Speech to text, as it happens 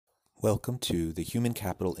Welcome to the Human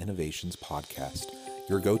Capital Innovations Podcast,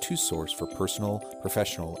 your go-to source for personal,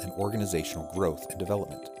 professional, and organizational growth and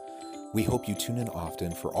development. We hope you tune in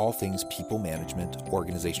often for all things people management,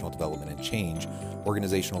 organizational development and change,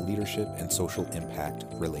 organizational leadership, and social impact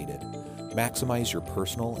related. Maximize your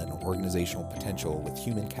personal and organizational potential with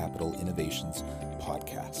Human Capital Innovations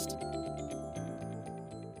Podcast.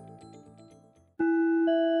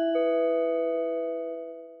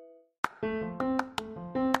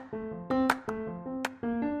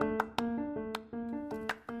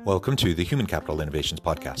 Welcome to the Human Capital Innovations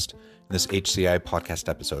Podcast. In this HCI podcast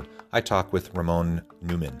episode, I talk with Raamon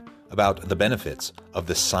Newman about the benefits of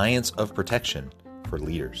the science of protection for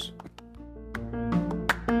leaders.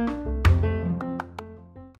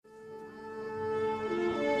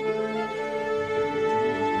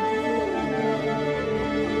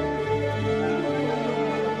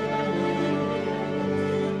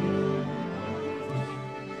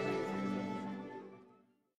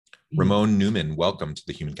 Raamon Newman, welcome to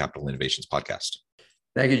the Human Capital Innovations Podcast.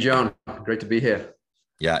 Thank you, John. Great to be here.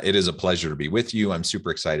 Yeah, it is a pleasure to be with you. I'm super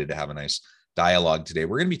excited to have a nice dialogue today.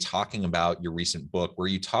 We're going to be talking about your recent book where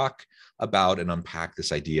you talk about and unpack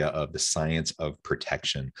this idea of the science of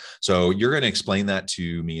protection. So you're going to explain that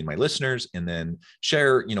to me and my listeners and then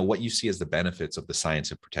share, what you see as the benefits of the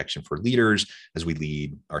science of protection for leaders as we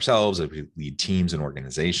lead ourselves, as we lead teams and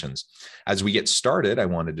organizations. As we get started, I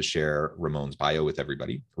wanted to share Raamon's bio with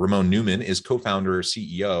everybody. Raamon Newman is co-founder,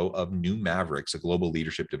 CEO of New Mavericks, a global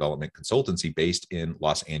leadership development consultancy based in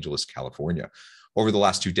Los Angeles, California. Over the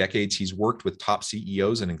last 2 decades, he's worked with top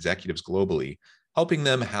CEOs and executives globally, helping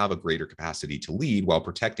them have a greater capacity to lead while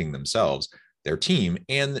protecting themselves, their team,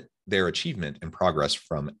 and their achievement and progress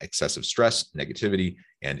from excessive stress, negativity,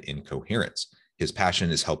 and incoherence. His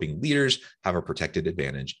passion is helping leaders have a protected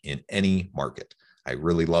advantage in any market. I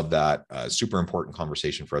really love that. Super important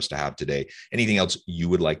conversation for us to have today. Anything else you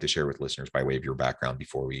would like to share with listeners by way of your background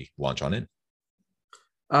before we launch on in?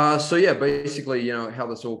 Basically, how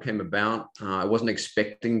this all came about. I wasn't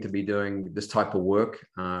expecting to be doing this type of work.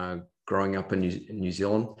 Growing up in New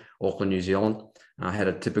Zealand, Auckland, New Zealand, I had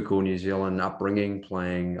a typical New Zealand upbringing,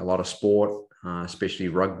 playing a lot of sport, especially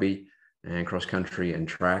rugby and cross country and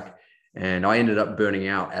track. And I ended up burning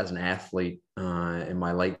out as an athlete in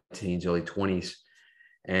my late teens, early 20s.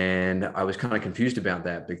 And I was kind of confused about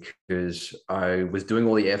that because I was doing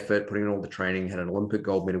all the effort, putting in all the training, had an Olympic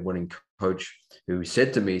gold medal winning coach who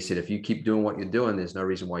said to me, if you keep doing what you're doing, there's no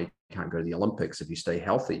reason why you can't go to the Olympics if you stay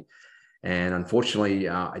healthy. And unfortunately,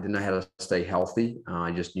 I didn't know how to stay healthy.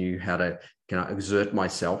 I just knew how to kind of exert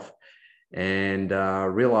myself and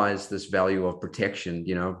realized this value of protection.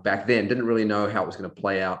 Back then, didn't really know how it was going to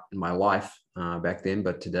play out in my life back then,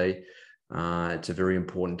 but today, it's a very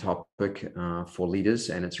important topic for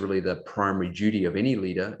leaders, and it's really the primary duty of any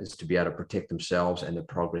leader is to be able to protect themselves and the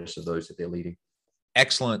progress of those that they're leading.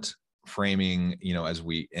 Excellent framing, as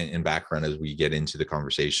we in background as we get into the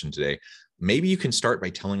conversation today. Maybe you can start by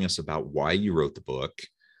telling us about why you wrote the book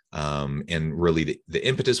and really the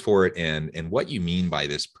impetus for it and what you mean by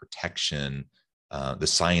this protection, the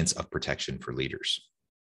science of protection for leaders.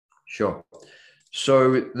 Sure.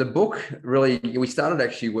 So the book we started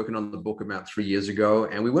actually working on the book about 3 years ago,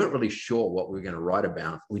 and we weren't really sure what we were going to write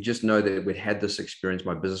about. We just know that we'd had this experience,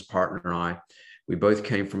 my business partner and I. We both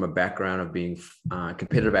came from a background of being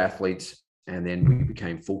competitive athletes, and then we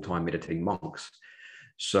became full-time meditating monks.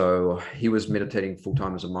 So he was meditating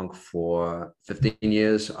full-time as a monk for 15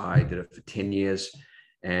 years. I did it for 10 years.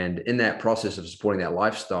 And in that process of supporting that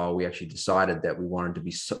lifestyle, we actually decided that we wanted to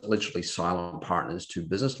be literally silent partners to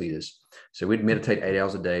business leaders. So we'd meditate 8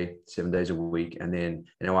 hours a day, 7 days a week. And then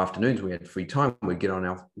in our afternoons, we had free time. We'd get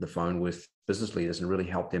on the phone with business leaders and really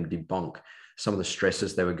help them debunk some of the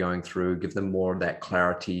stresses they were going through, give them more of that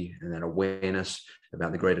clarity and that awareness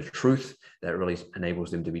about the greater truth that really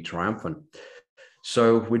enables them to be triumphant.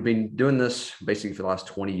 So we'd been doing this basically for the last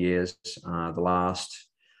 20 years. The last,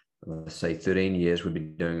 let's say 13 years, we've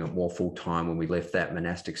been doing it more full time. When we left that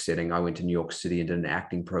monastic setting, I went to New York City and did an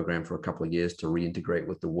acting program for a couple of years to reintegrate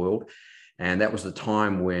with the world. And that was the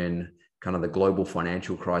time when kind of the global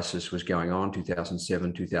financial crisis was going on,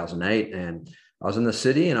 2007, 2008. And I was in the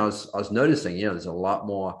city and I was noticing, there's a lot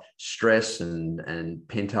more stress and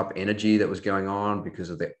pent up energy that was going on because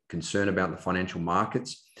of the concern about the financial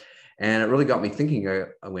markets. And it really got me thinking.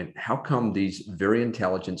 I went, how come these very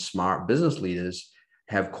intelligent, smart business leaders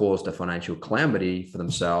have caused a financial calamity for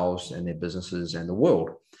themselves and their businesses and the world?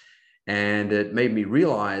 And it made me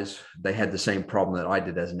realize they had the same problem that I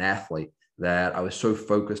did as an athlete, that I was so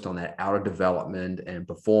focused on that outer development and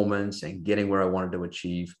performance and getting where I wanted to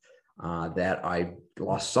achieve. that I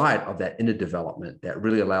lost sight of that inner development that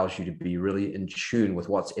really allows you to be really in tune with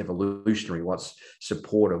what's evolutionary, what's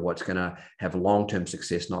supportive, what's going to have long-term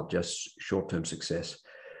success, not just short-term success.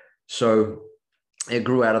 So it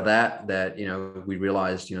grew out of that, we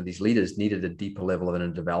realized, these leaders needed a deeper level of inner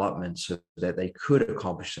development so that they could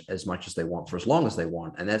accomplish as much as they want for as long as they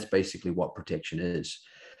want. And that's basically what protection is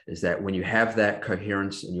that when you have that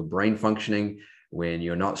coherence in your brain functioning, when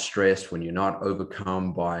you're not stressed, when you're not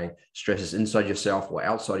overcome by stresses inside yourself or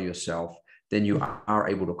outside of yourself, then you are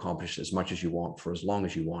able to accomplish as much as you want for as long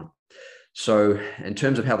as you want. So in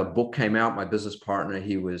terms of how the book came out, my business partner,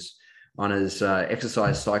 he was on his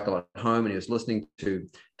exercise cycle at home, and he was listening to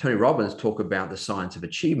Tony Robbins talk about the science of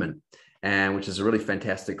achievement, and which is a really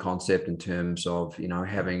fantastic concept in terms of,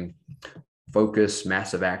 having focus,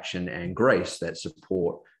 massive action, and grace that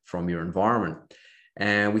support from your environment.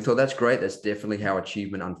 And we thought, that's great. That's definitely how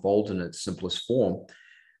achievement unfolds in its simplest form.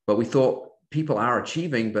 But we thought people are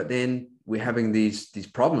achieving, but then we're having these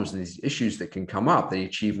problems and these issues that can come up. The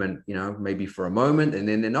achievement, maybe for a moment, and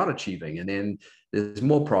then they're not achieving. And then there's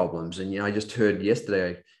more problems. And, I just heard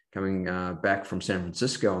yesterday coming back from San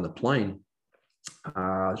Francisco on the plane,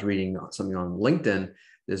 I was reading something on LinkedIn.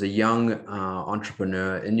 There's a young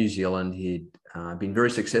entrepreneur in New Zealand. He'd been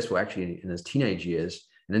very successful actually in his teenage years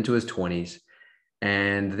and into his 20s.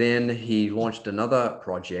 And then he launched another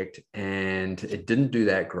project and it didn't do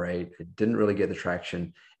that great. It didn't really get the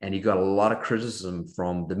traction. And he got a lot of criticism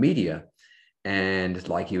from the media. And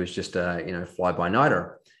like he was just a,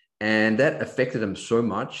 fly-by-nighter. And that affected him so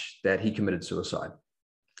much that he committed suicide.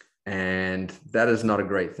 And that is not a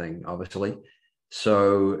great thing, obviously.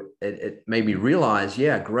 So it made me realize,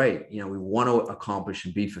 yeah, great. We want to accomplish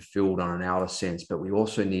and be fulfilled on an outer sense, but we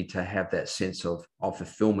also need to have that sense of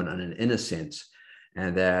fulfillment in an inner sense.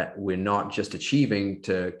 And that we're not just achieving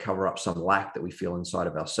to cover up some lack that we feel inside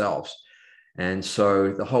of ourselves. And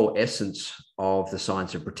so the whole essence of the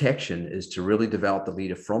science of protection is to really develop the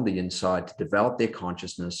leader from the inside, to develop their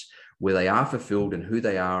consciousness where they are fulfilled in who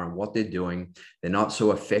they are and what they're doing. They're not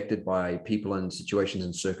so affected by people and situations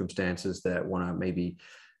and circumstances that want to maybe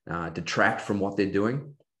detract from what they're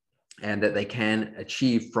doing, and that they can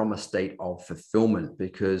achieve from a state of fulfillment.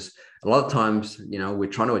 Because a lot of times, we're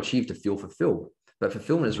trying to achieve to feel fulfilled. But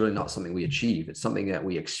fulfillment is really not something we achieve. It's something that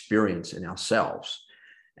we experience in ourselves,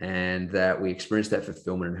 and that we experience that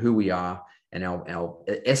fulfillment in who we are and our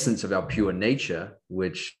essence of our pure nature,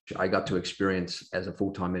 which I got to experience as a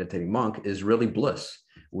full-time meditating monk, is really bliss.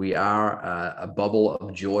 We are a bubble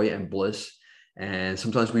of joy and bliss. And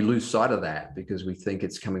sometimes we lose sight of that because we think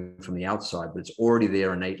it's coming from the outside, but it's already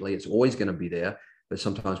there innately. It's always going to be there. But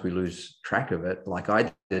sometimes we lose track of it, like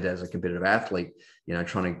I did as a competitive athlete,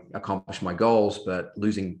 trying to accomplish my goals, but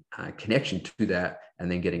losing connection to that, and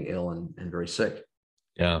then getting ill and very sick.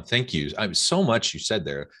 Yeah, thank you. So much you said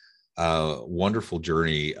there. Wonderful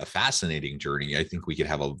journey, a fascinating journey. I think we could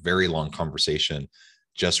have a very long conversation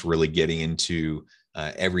just really getting into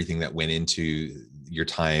everything that went into your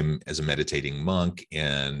time as a meditating monk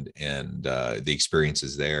and the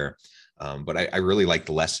experiences there. But I really like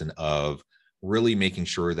the lesson of really making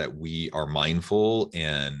sure that we are mindful,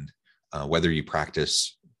 and whether you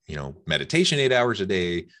practice, meditation 8 hours a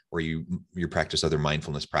day, or you practice other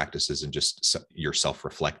mindfulness practices and just you're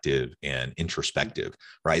self-reflective and introspective,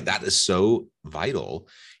 right? That is so vital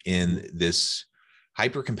in this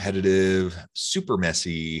hyper-competitive, super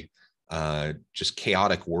messy, just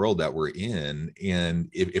chaotic world that we're in. And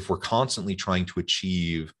if we're constantly trying to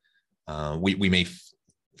achieve, we may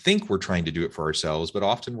think we're trying to do it for ourselves, but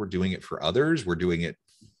often we're doing it for others. We're doing it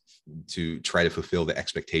to try to fulfill the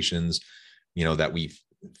expectations, that we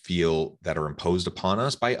feel that are imposed upon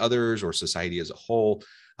us by others or society as a whole.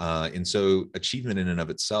 And so achievement in and of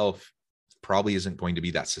itself probably isn't going to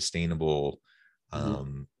be that sustainable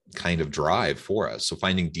kind of drive for us. So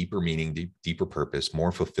finding deeper meaning, deeper purpose,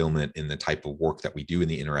 more fulfillment in the type of work that we do, in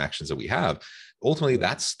the interactions that we have, ultimately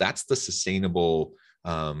that's the sustainable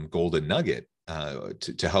golden nugget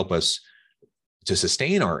to help us to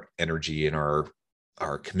sustain our energy and our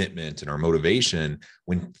commitment and our motivation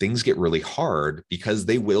when things get really hard, because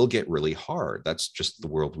they will get really hard. That's just the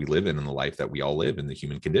world we live in and the life that we all live in, the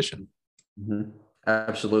human condition. Mm-hmm.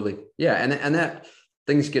 Absolutely. Yeah. And that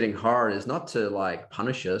things getting hard is not to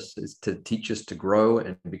punish us, it's to teach us to grow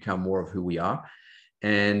and become more of who we are,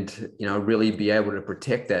 and, really be able to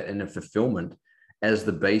protect that inner fulfillment as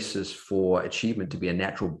the basis for achievement to be a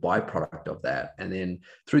natural byproduct of that. And then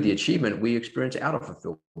through the achievement, we experience outer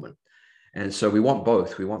fulfillment. And so we want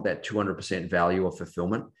both. We want that 200% value of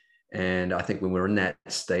fulfillment. And I think when we're in that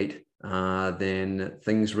state, then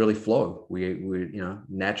things really flow.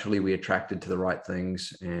 Naturally we attracted to the right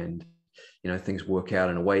things, and, things work out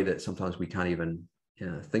in a way that sometimes we can't even,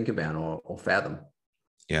 think about or fathom.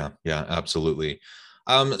 Yeah, absolutely.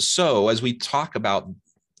 So as we talk about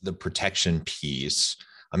the protection piece,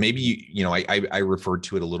 maybe, I referred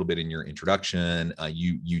to it a little bit in your introduction.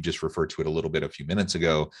 You just referred to it a little bit a few minutes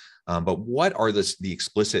ago. But what are the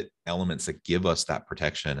explicit elements that give us that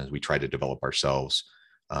protection as we try to develop ourselves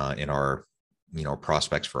in our,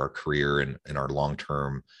 prospects for our career and our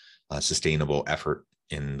long-term sustainable effort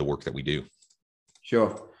in the work that we do?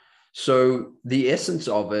 Sure. So the essence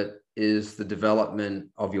of it is the development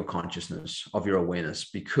of your consciousness, of your awareness,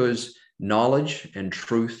 because knowledge and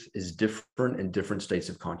truth is different in different states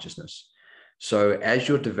of consciousness. So as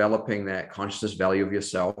you're developing that consciousness value of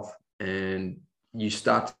yourself, and you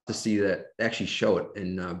start to see that, actually show it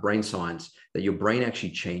in brain science, that your brain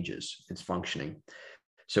actually changes its functioning.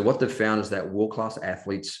 So what they've found is that world-class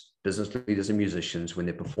athletes, business leaders, and musicians, when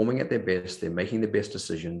they're performing at their best, they're making their best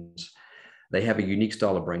decisions, they have a unique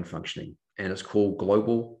style of brain functioning, and it's called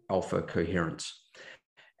global alpha coherence.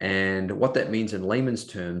 And what that means in layman's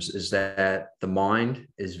terms is that the mind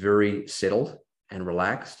is very settled and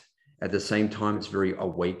relaxed. At the same time, it's very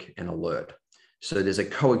awake and alert. So there's a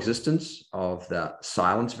coexistence of the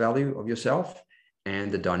silence value of yourself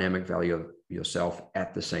and the dynamic value of yourself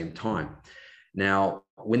at the same time. Now,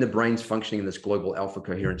 when the brain's functioning in this global alpha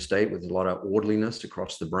coherent state with a lot of orderliness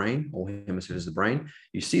across the brain, all hemispheres of the brain,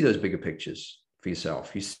 you see those bigger pictures for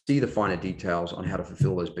yourself. You see the finer details on how to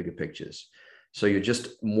fulfill those bigger pictures. So you're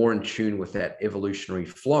just more in tune with that evolutionary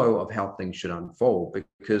flow of how things should unfold.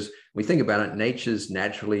 Because when we think about it, nature's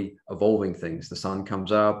naturally evolving things. The sun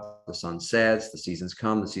comes up, the sun sets, the seasons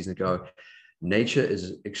come, the seasons go. Nature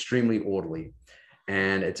is extremely orderly.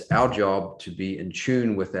 And it's our job to be in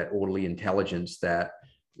tune with that orderly intelligence that,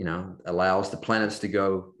 allows the planets to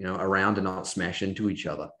go, around and not smash into each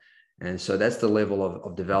other. And so that's the level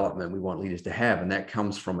of development we want leaders to have. And that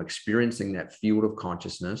comes from experiencing that field of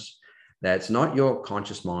consciousness. That's not your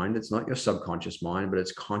conscious mind. It's not your subconscious mind, but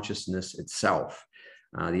it's consciousness itself.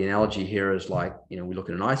 The analogy here is like, we look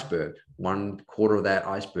at an iceberg. 1/4 of that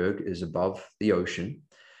iceberg is above the ocean.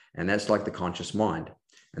 And that's like the conscious mind.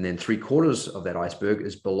 And then 3/4 of that iceberg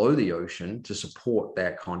is below the ocean to support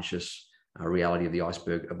that conscious reality of the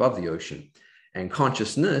iceberg above the ocean. And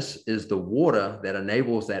consciousness is the water that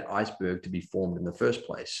enables that iceberg to be formed in the first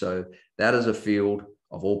place. So that is a field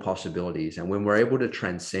of all possibilities. And when we're able to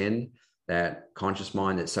transcend that conscious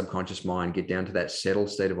mind, that subconscious mind, get down to that settled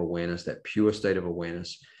state of awareness, that pure state of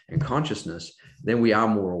awareness and consciousness, then we are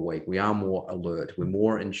more awake. We are more alert. We're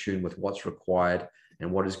more in tune with what's required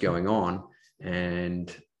and what is going on, and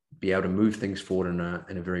be able to move things forward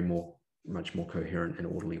in a very much more coherent and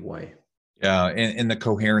orderly way. Yeah, and the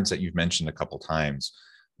coherence that you've mentioned a couple times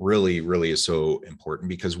really, really is so important,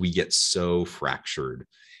 because we get so fractured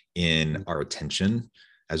in our attention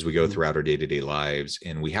as we go throughout our day-to-day lives,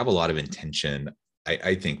 and we have a lot of intention.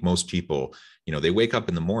 I think most people, they wake up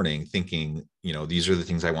in the morning thinking, these are the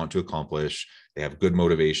things I want to accomplish. They have good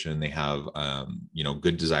motivation. They have,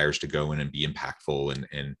 good desires to go in and be impactful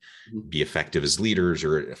and be effective as leaders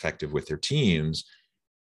or effective with their teams.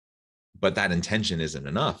 But that intention isn't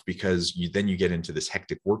enough, because then you get into this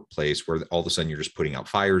hectic workplace where all of a sudden you're just putting out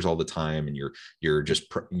fires all the time, and you're just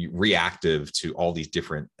reactive to all these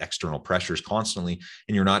different external pressures constantly,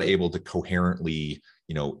 and you're not able to coherently,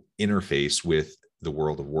 interface with the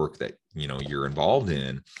world of work that you're involved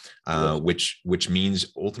in, which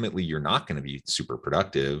means ultimately you're not going to be super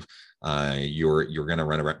productive. You're going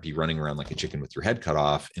to be running around like a chicken with your head cut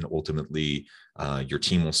off, and ultimately your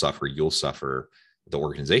team will suffer, you'll suffer, the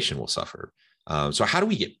organization will suffer. So how do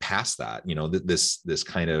we get past that? This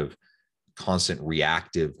kind of constant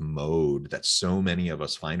reactive mode that so many of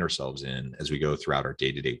us find ourselves in as we go throughout our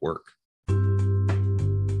day-to-day work.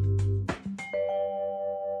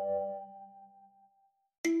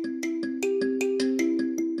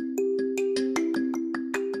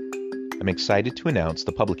 I'm excited to announce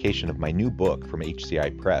the publication of my new book from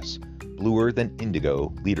HCI Press, Bluer Than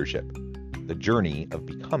Indigo Leadership: The Journey of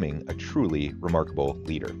Becoming a Truly Remarkable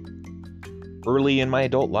Leader. Early in my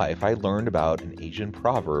adult life, I learned about an Asian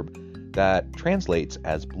proverb that translates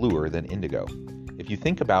as bluer than indigo. If you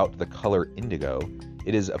think about the color indigo,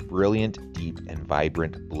 it is a brilliant, deep, and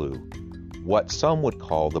vibrant blue, what some would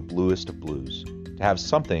call the bluest of blues. To have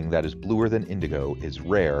something that is bluer than indigo is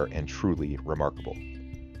rare and truly remarkable.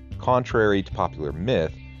 Contrary to popular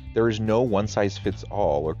myth, there is no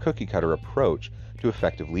one-size-fits-all or cookie-cutter approach to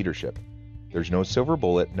effective leadership. There's no silver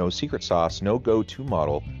bullet, no secret sauce, no go-to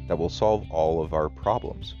model that will solve all of our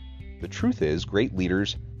problems. The truth is, great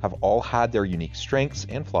leaders have all had their unique strengths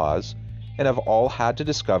and flaws, and have all had to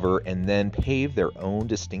discover and then pave their own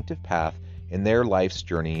distinctive path in their life's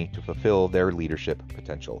journey to fulfill their leadership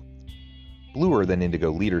potential. Bluer Than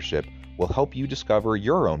Indigo Leadership will help you discover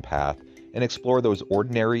your own path and explore those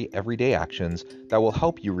ordinary, everyday actions that will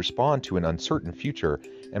help you respond to an uncertain future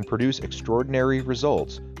and produce extraordinary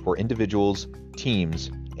results for individuals, teams,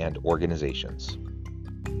 and organizations.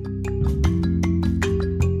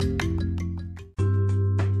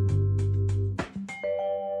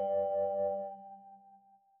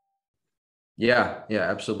 Yeah,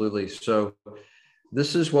 absolutely. So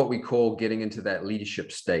this is what we call getting into that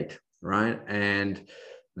leadership state, right? And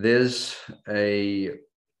there's a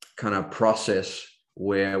kind of process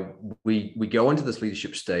where we go into this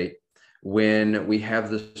leadership state when we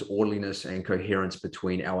have this orderliness and coherence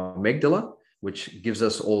between our amygdala, which gives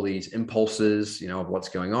us all these impulses, of what's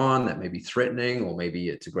going on that may be threatening, or maybe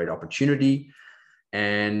it's a great opportunity.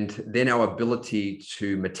 And then our ability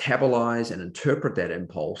to metabolize and interpret that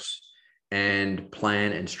impulse and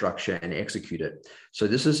plan and structure and execute it. So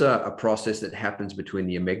this is a process that happens between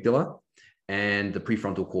the amygdala and the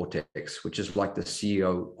prefrontal cortex, which is like the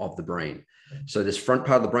CEO of the brain. So this front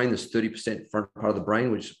part of the brain, this 30% front part of the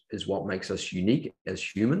brain, which is what makes us unique as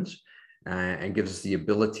humans, and gives us the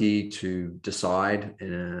ability to decide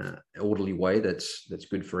in an orderly way that's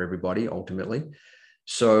good for everybody ultimately.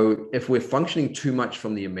 So if we're functioning too much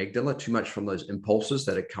from the amygdala, too much from those impulses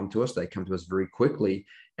that come to us, they come to us very quickly,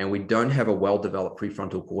 and we don't have a well-developed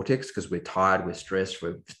prefrontal cortex because we're tired, we're stressed,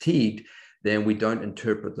 we're fatigued, then we don't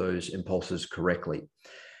interpret those impulses correctly.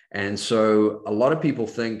 And so a lot of people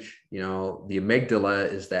think, the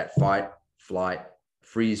amygdala is that fight, flight,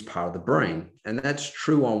 freeze part of the brain. And that's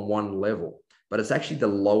true on one level, but it's actually the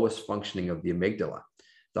lowest functioning of the amygdala.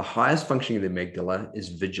 The highest functioning of the amygdala is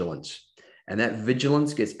vigilance. And that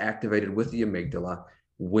vigilance gets activated with the amygdala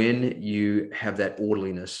when you have that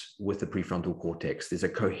orderliness with the prefrontal cortex. There's a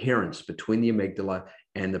coherence between the amygdala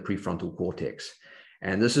and the prefrontal cortex.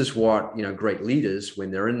 And this is what, great leaders,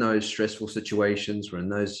 when they're in those stressful situations, or in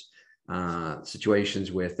those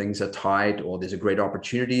situations where things are tight, or there's a great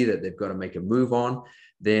opportunity that they've got to make a move on,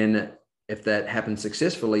 then if that happens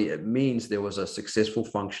successfully, it means there was a successful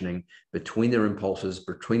functioning between their impulses,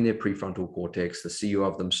 between their prefrontal cortex, the CEO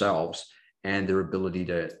of themselves, and their ability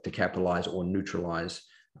to capitalize or neutralize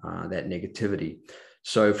that negativity.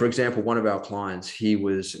 So, for example, one of our clients, he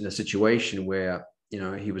was in a situation where,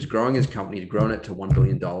 he was growing his company, he'd grown it to $1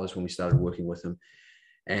 billion when we started working with him.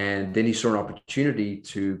 And then he saw an opportunity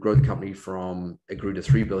to grow the company from, it grew to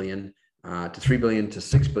 3 billion to 3 billion to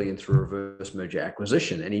 6 billion through a reverse merger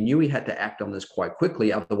acquisition. And he knew he had to act on this quite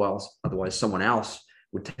quickly. Otherwise someone else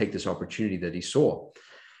would take this opportunity that he saw.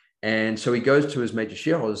 And so he goes to his major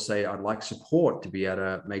shareholders and say, I'd like support to be able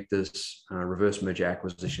to make this reverse merger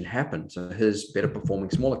acquisition happen. So his better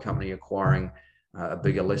performing smaller company acquiring a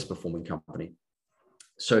bigger, less performing company.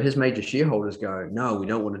 So his major shareholders go, no, we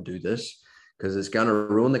don't want to do this because it's going to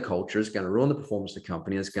ruin the culture. It's going to ruin the performance of the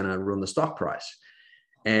company. It's going to ruin the stock price.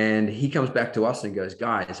 And he comes back to us and goes,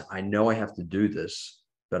 guys, I know I have to do this,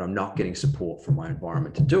 but I'm not getting support from my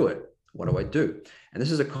environment to do it. What do I do? And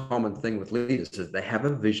this is a common thing with leaders, is they have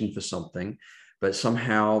a vision for something, but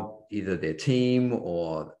somehow either their team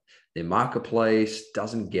or their marketplace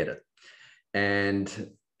doesn't get it.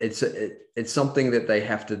 And it's something that they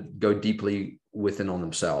have to go deeply within on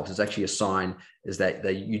themselves. It's actually a sign is that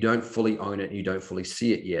you don't fully own it and you don't fully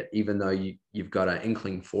see it yet, even though you've got an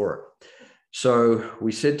inkling for it. So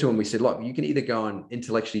we said to him, look, you can either go and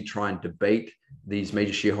intellectually try and debate these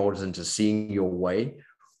major shareholders into seeing your way,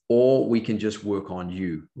 or we can just work on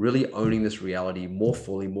you really owning this reality more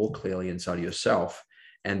fully, more clearly inside of yourself,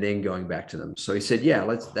 and then going back to them. So he said, yeah,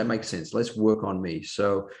 that makes sense. Let's work on me.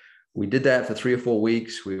 So we did that for 3 or 4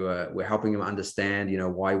 weeks. We're helping him understand,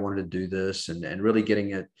 why he wanted to do this, and really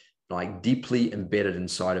getting it like deeply embedded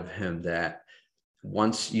inside of him, that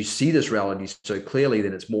once you see this reality so clearly,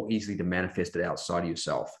 then it's more easy to manifest it outside of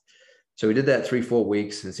yourself. So we did that 3 or 4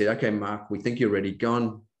 weeks and said, okay, Mark, we think you're ready.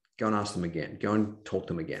 Go and ask them again. Go and talk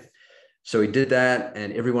to them again. So he did that.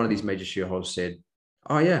 And every one of these major shareholders said,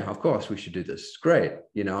 oh yeah, of course we should do this. It's great.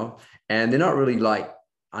 And they're not really like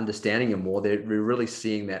understanding him more. They're really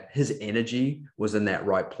seeing that his energy was in that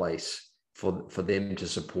right place for them to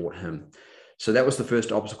support him. So that was the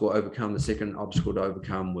first obstacle to overcome. The second obstacle to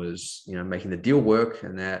overcome was, making the deal work.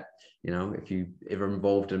 And that, if you ever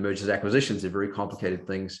involved in mergers, acquisitions, they're very complicated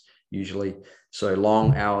things usually. So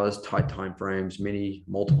long hours, tight timeframes,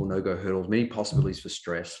 multiple no-go hurdles, many possibilities for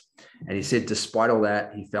stress. And he said, despite all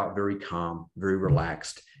that, he felt very calm, very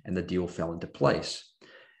relaxed, and the deal fell into place.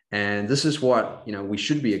 And this is what, we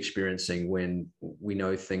should be experiencing when we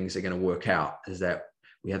know things are going to work out, is that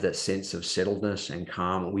we have that sense of settledness and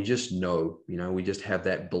calm. We just know, we just have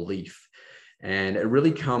that belief. And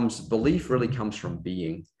belief really comes from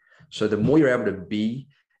being. So the more you're able to be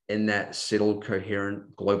in that settled,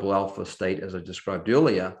 coherent, global alpha state, as I described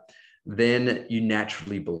earlier, then you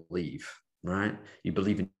naturally believe, right? You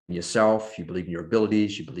believe in yourself, you believe in your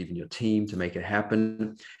abilities, you believe in your team to make it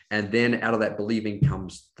happen. And then out of that believing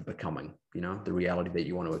comes the becoming, the reality that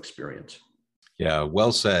you want to experience. Yeah,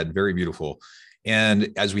 well said. Very beautiful.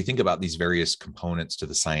 And as we think about these various components to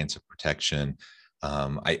the science of protection,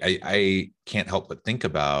 I can't help but think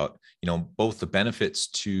about, both the benefits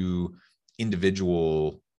to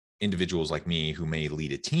individuals like me who may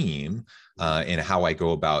lead a team, and how I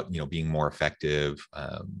go about, being more effective,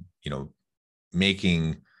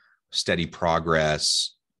 making steady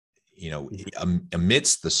progress,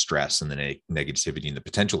 amidst the stress and the negativity and the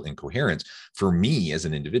potential incoherence for me as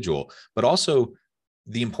an individual, but also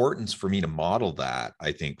the importance for me to model that,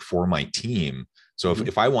 I think, for my team. So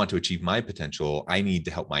if I want to achieve my potential, I need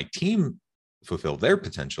to help my team fulfill their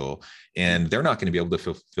potential, and they're not going to be able to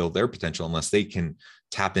fulfill their potential unless they can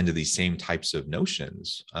tap into these same types of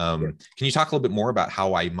notions. Can you talk a little bit more about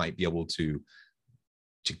how I might be able to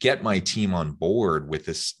get my team on board with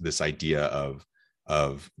this idea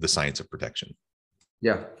of the science of protection?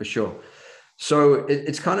 Yeah, for sure. So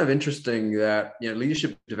it's kind of interesting that,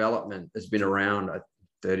 leadership development has been around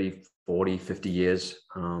 30, 40, 50 years.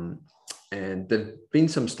 And there've been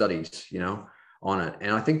some studies, on it.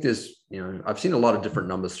 And I think there's, I've seen a lot of different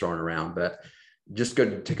numbers thrown around, but just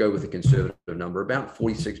to go with a conservative number, about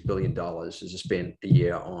 $46 billion is spent a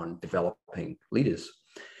year on developing leaders.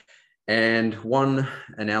 And one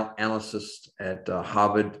analyst at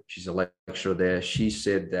Harvard, she's a lecturer there, she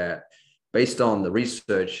said that based on the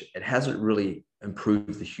research, it hasn't really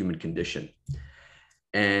improved the human condition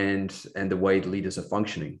and the way leaders are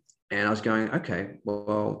functioning. And I was going, okay,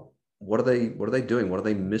 well, what are they doing? What are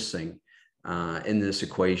they missing in this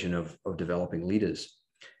equation of developing leaders?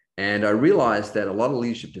 And I realized that a lot of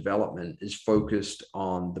leadership development is focused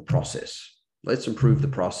on the process. Let's improve the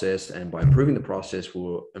process. And by improving the process,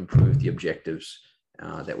 we'll improve the objectives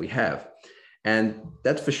that we have. And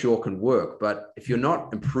that for sure can work. But if you're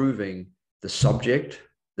not improving the subject,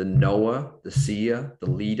 the knower, the seer, the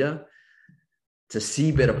leader, to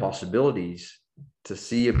see better possibilities, to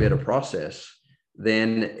see a better process,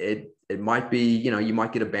 then it might be, you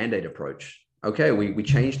might get a Band-Aid approach. Okay, we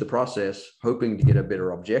changed the process hoping to get a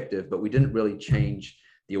better objective, but we didn't really change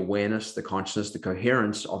the awareness, the consciousness, the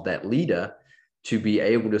coherence of that leader to be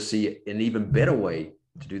able to see an even better way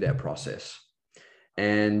to do that process.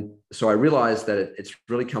 And so I realized that it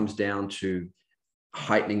really comes down to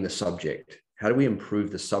heightening the subject. How do we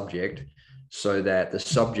improve the subject so that the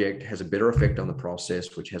subject has a better effect on the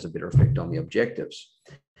process, which has a better effect on the objectives?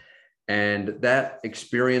 And that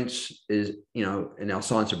experience is, in our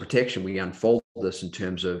science of protection, we unfold this in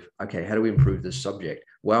terms of, okay, how do we improve this subject?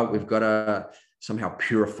 Well, we've got to somehow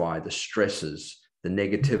purify the stresses, the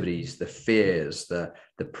negativities, the fears, the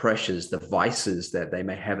pressures, the vices that they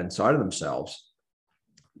may have inside of themselves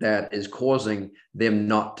that is causing them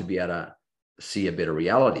not to be able to see a better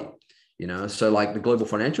reality. So like the global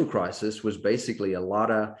financial crisis was basically a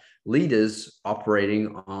lot of leaders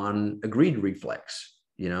operating on a greed reflex.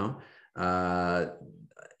 There's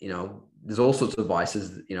all sorts of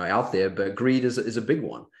vices, out there, but greed is a big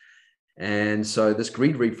one. And so this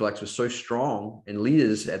greed reflex was so strong in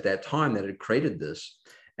leaders at that time that it created this.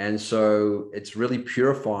 And so it's really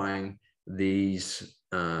purifying these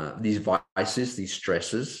vices, these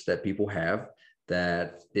stresses that people have,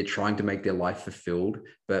 that they're trying to make their life fulfilled,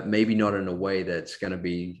 but maybe not in a way that's going to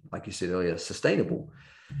be, like you said earlier, sustainable.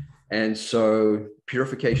 And so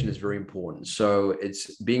purification is very important. So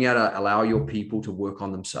it's being able to allow your people to work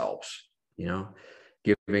on themselves,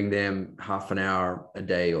 giving them half an hour a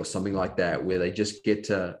day or something like that, where they just get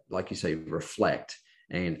to, like you say, reflect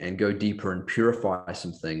and go deeper and purify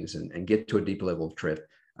some things and get to a deeper level of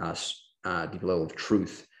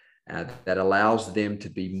truth, that allows them to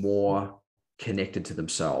be more connected to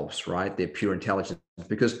themselves, right? Their pure intelligence,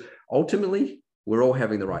 because ultimately we're all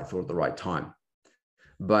having the right thought at the right time.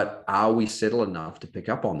 But are we settled enough to pick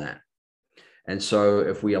up on that? And so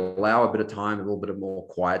if we allow a bit of time, a little bit of more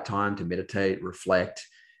quiet time to meditate, reflect,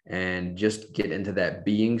 and just get into that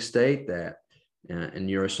being state that in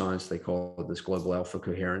neuroscience, they call it this global alpha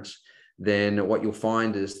coherence, then what you'll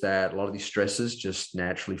find is that a lot of these stresses just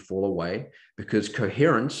naturally fall away, because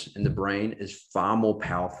coherence in the brain is far more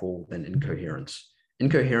powerful than incoherence.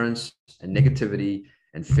 Incoherence and negativity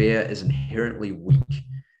and fear is inherently weak.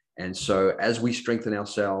 And so as we strengthen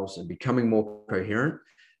ourselves and becoming more coherent,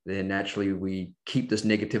 then naturally we keep this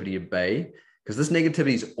negativity at bay, because this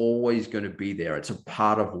negativity is always going to be there. It's a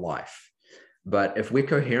part of life. But if we're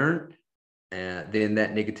coherent, then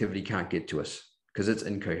that negativity can't get to us because it's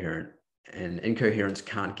incoherent, and incoherence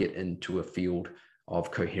can't get into a field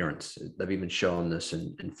of coherence. They've even shown this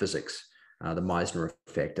in physics, the Meissner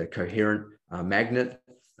effect. A coherent magnet,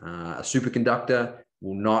 a superconductor,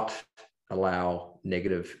 will not allow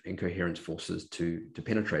negative incoherence forces to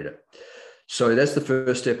penetrate it. So that's the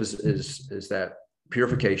first step, is that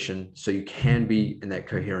purification, so you can be in that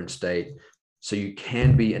coherent state, so you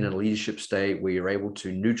can be in a leadership state where you're able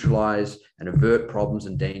to neutralize and avert problems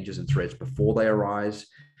and dangers and threats before they arise,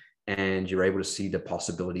 and you're able to see the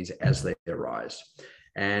possibilities as they arise.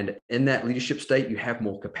 And in that leadership state, you have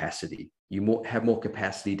more capacity. You have more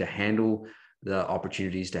capacity to handle the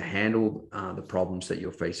opportunities, to handle the problems that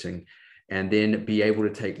you're facing, and then be able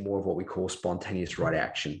to take more of what we call spontaneous right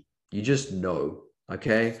action. You just know,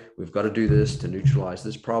 okay, we've got to do this to neutralize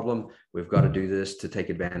this problem. We've got to do this to take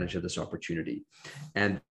advantage of this opportunity.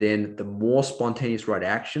 And then the more spontaneous right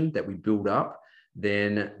action that we build up,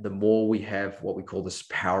 then the more we have what we call this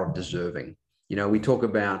power of deserving. You know, we talk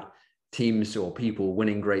about teams or people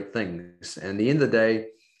winning great things, and at the end of the day,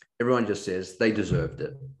 everyone just says they deserved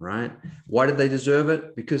it, right? Why did they deserve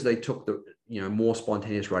it? Because they took the, more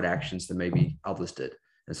spontaneous right actions than maybe others did.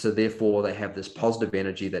 And so therefore they have this positive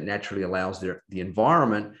energy that naturally allows the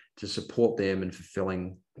environment to support them in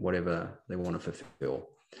fulfilling whatever they want to fulfill.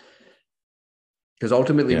 Because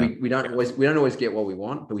ultimately we don't always get what we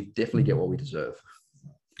want, but we definitely get what we deserve.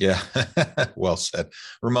 Yeah. Well said,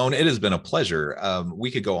 Raamon. It has been a pleasure.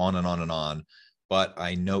 We could go on and on and on, but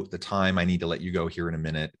I note the time. I need to let you go here in a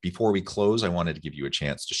minute. Before we close, I wanted to give you a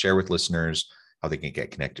chance to share with listeners how they can get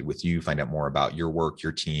connected with you, find out more about your work,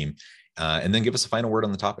 your team, and then give us a final word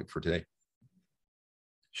on the topic for today.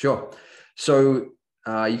 Sure. So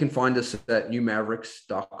you can find us at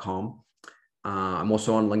newmavericks.com. I'm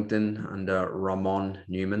also on LinkedIn under Raamon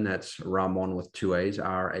Newman. That's Raamon with two A's,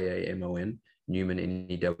 Raamon, Newman,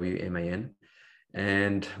 Newman.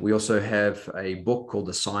 And we also have a book called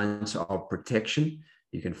The Science of Protection.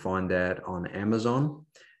 You can find that on Amazon.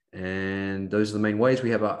 And those are the main ways. We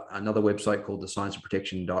have another website called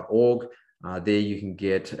thescienceofprotection.org. There you can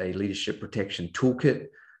get a leadership protection toolkit,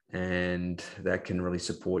 and that can really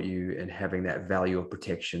support you in having that value of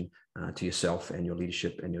protection to yourself and your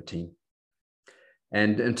leadership and your team.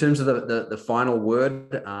 And in terms of the final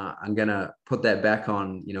word, I'm going to put that back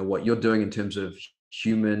on, what you're doing in terms of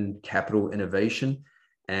human capital innovation.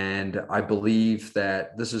 And I believe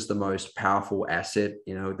that this is the most powerful asset,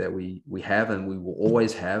 that we have and we will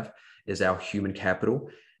always have, is our human capital.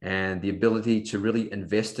 And the ability to really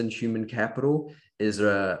invest in human capital is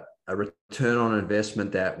a return on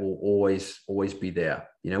investment that will always be there.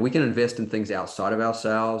 We can invest in things outside of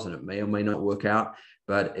ourselves and it may or may not work out.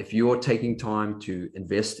 But if you're taking time to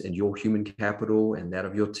invest in your human capital and that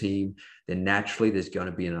of your team, then naturally there's going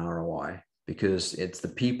to be an ROI, because it's the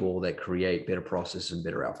people that create better processes and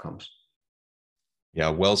better outcomes. Yeah,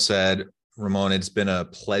 well said, Raamon. It's been a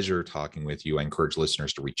pleasure talking with you. I encourage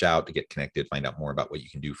listeners to reach out, to get connected, find out more about what you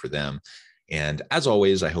can do for them. And as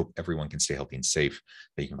always, I hope everyone can stay healthy and safe,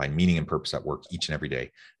 that you can find meaning and purpose at work each and every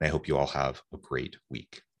day. And I hope you all have a great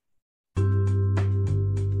week.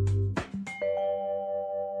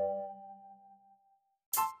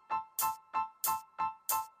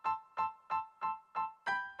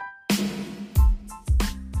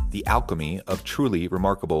 The alchemy of truly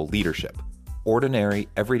remarkable leadership. Ordinary,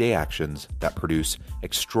 everyday actions that produce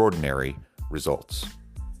extraordinary results.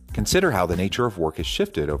 Consider how the nature of work has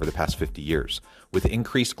shifted over the past 50 years. With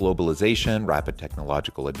increased globalization, rapid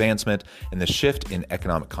technological advancement, and the shift in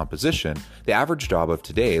economic composition, the average job of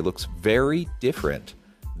today looks very different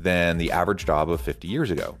than the average job of 50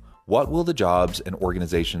 years ago. What will the jobs and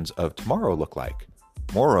organizations of tomorrow look like?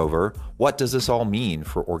 Moreover, what does this all mean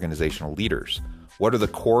for organizational leaders? What are the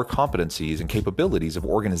core competencies and capabilities of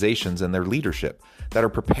organizations and their leadership that are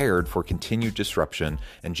prepared for continued disruption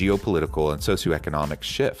and geopolitical and socioeconomic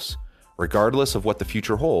shifts? Regardless of what the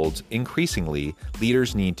future holds, increasingly,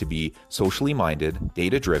 leaders need to be socially minded,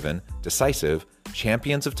 data-driven, decisive,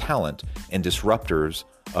 champions of talent, and disruptors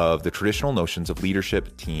of the traditional notions of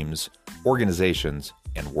leadership, teams, organizations,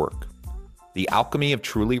 and work. The alchemy of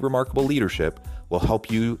truly remarkable leadership will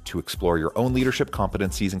help you to explore your own leadership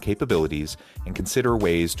competencies and capabilities and consider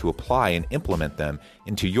ways to apply and implement them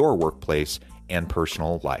into your workplace and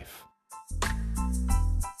personal life.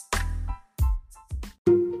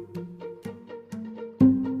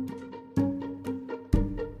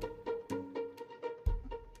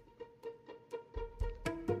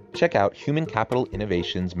 check out Human Capital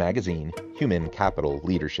Innovations magazine, Human Capital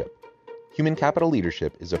Leadership. Human Capital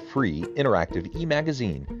Leadership is a free, interactive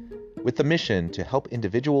e-magazine with the mission to help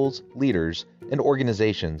individuals, leaders, and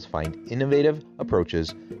organizations find innovative approaches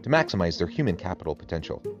to maximize their human capital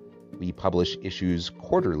potential. We publish issues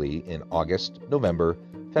quarterly in August, November,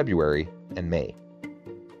 February, and May.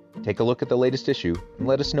 Take a look at the latest issue and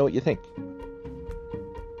let us know what you think.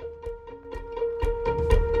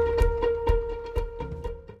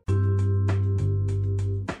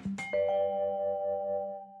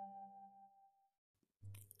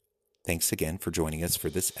 Thanks again for joining us for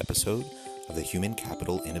this episode of the Human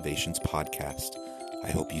Capital Innovations Podcast.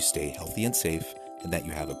 I hope you stay healthy and safe and that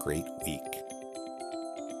you have a great week.